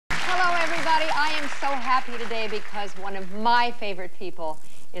everybody. I am so happy today because one of my favorite people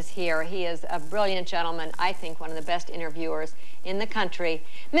is here. He is a brilliant gentleman, I think one of the best interviewers in the country,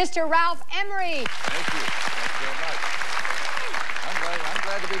 Mr. Ralph Emery. Thank you. Thank you very much. I'm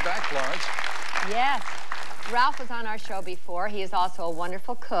glad to be back, Florence. Yes. Ralph was on our show before. He is also a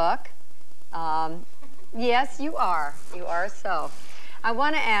wonderful cook. Yes, you are. You are so. I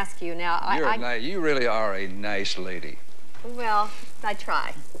want to ask you now. You really are a nice lady. Well, I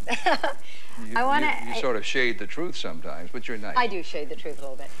try. You sort of shade the truth sometimes, but you're nice. I do shade the truth a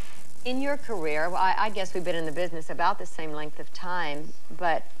little bit. In your career, well, I guess we've been in the business about the same length of time,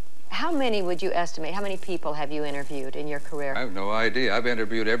 but how many would you estimate? How many people have you interviewed in your career? I have no idea. I've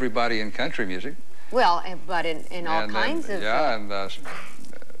interviewed everybody in country music. Well, but in all kinds of... Yeah, and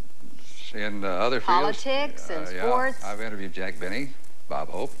in other fields. Politics and sports. Yeah, I've interviewed Jack Benny, Bob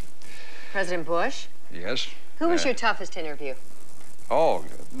Hope. President Bush? Yes. Who was your toughest interview? Oh,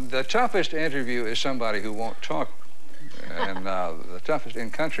 the toughest interview is somebody who won't talk. And the toughest, in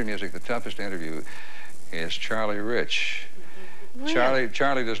country music, the toughest interview is Charlie Rich. Really?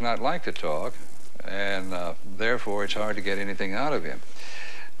 Charlie does not like to talk, and therefore it's hard to get anything out of him.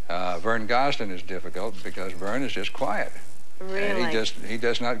 Vern Gosdin is difficult because Vern is just quiet. Really? And he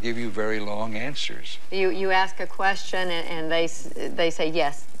does not give you very long answers. You ask a question and they say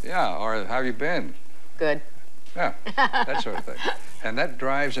yes. Yeah, or how have you been? Good. Yeah, that sort of thing. And that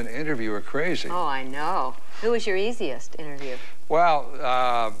drives an interviewer crazy. Oh, I know. Who was your easiest interview? Well,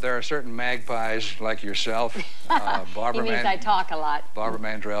 there are certain magpies like yourself. He means I talk a lot. Barbara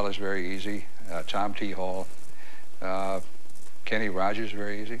Mandrell is very easy. Tom T. Hall. Kenny Rogers,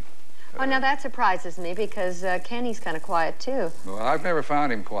 very easy. Oh, now that surprises me because Kenny's kind of quiet, too. Well, I've never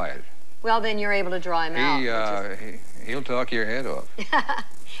found him quiet. Well, then you're able to draw him out. He'll talk your head off.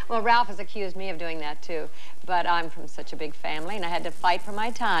 Well, Ralph has accused me of doing that, too. But I'm from such a big family, and I had to fight for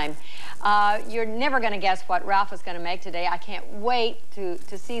my time. You're never going to guess what Ralph is going to make today. I can't wait to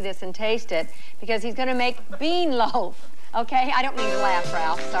see this and taste it, because he's going to make bean loaf. Okay? I don't mean to laugh,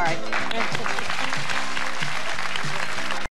 Ralph. Sorry.